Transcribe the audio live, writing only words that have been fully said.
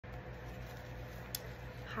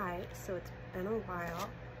Hi, so it's been a while.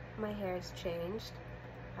 My hair has changed.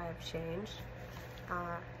 I have changed.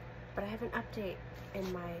 But I have an update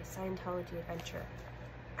in my Scientology adventure.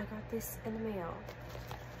 I got this in the mail,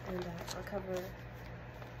 and I'll cover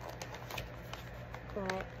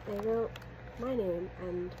that they wrote my name,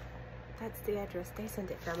 and that's the address they sent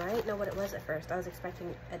it from. I didn't know what it was at first. I was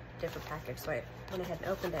expecting a different package, so I went ahead and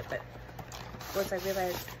opened it, but once I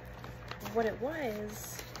realized what it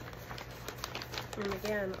was, and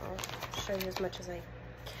again, I'll show you as much as I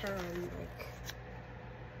can, like,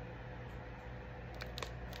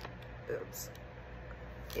 oops,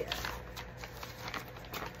 yeah,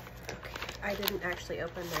 okay, I didn't actually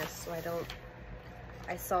open this, so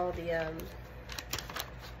I saw the,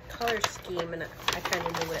 color scheme, and I kind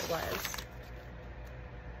of knew what it was.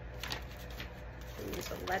 Use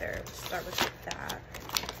a letter, we'll start with that.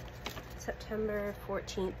 September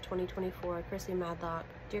 14th, 2024, Chrissy Madlock.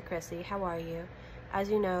 Dear Chrissy, how are you? As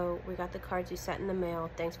you know, we got the cards you sent in the mail.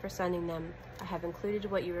 Thanks for sending them. I have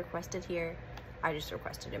included what you requested here. I just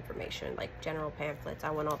requested information, like general pamphlets.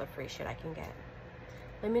 I want all the free shit I can get.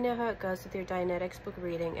 Let me know how it goes with your Dianetics book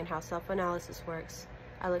reading and how self-analysis works.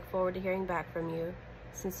 I look forward to hearing back from you.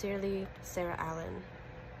 Sincerely, Sarah Allen.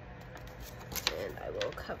 And I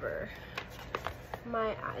will cover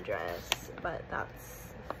my address, but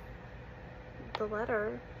that's the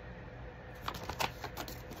letter.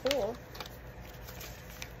 Cool.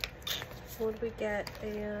 Would we get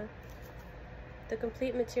the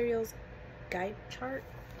complete materials guide chart?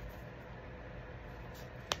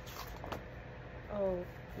 Oh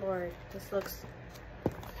Lord, this looks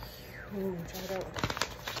huge. I don't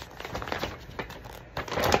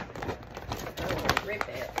rip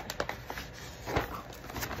it.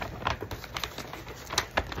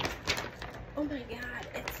 Oh my God,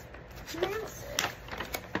 it's massive.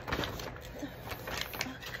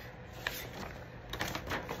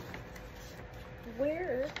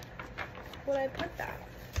 Where would I put that?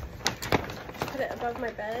 Put it above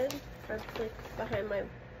my bed, or like behind my...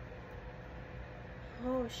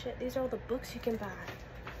 Oh shit, these are all the books you can buy.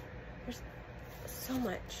 There's so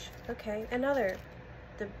much. Okay, another.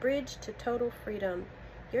 The Bridge to Total Freedom.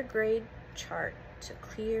 Your grade chart to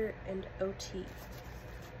clear and OT.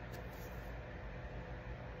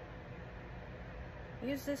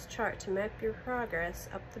 Use this chart to map your progress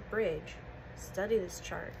up the bridge. Study this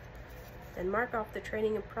chart. Then mark off the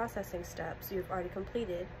training and processing steps you've already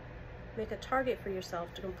completed. Make a target for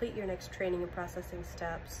yourself to complete your next training and processing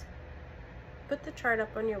steps. Put the chart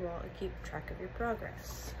up on your wall and keep track of your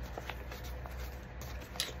progress.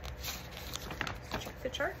 Let's check the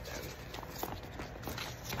chart then.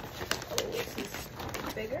 Oh, this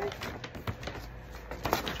is bigger.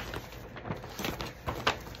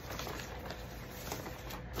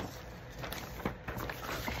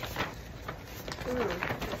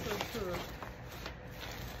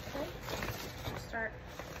 Okay, start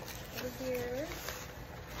over here.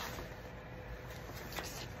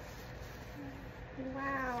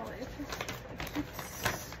 Wow, it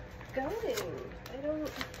keeps going. I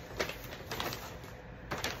don't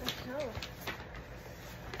know.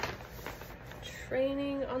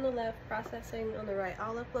 Training on the left, processing on the right.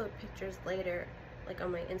 I'll upload pictures later, like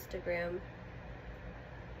on my Instagram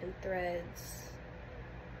and Threads.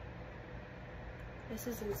 This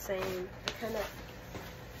is insane. I kind of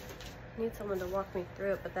need someone to walk me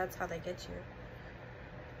through it, but that's how they get you.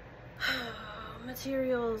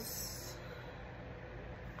 Materials.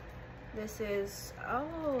 This is,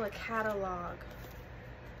 oh, a catalog.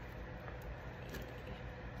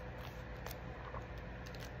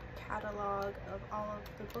 Catalog of all of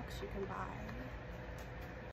the books you can buy.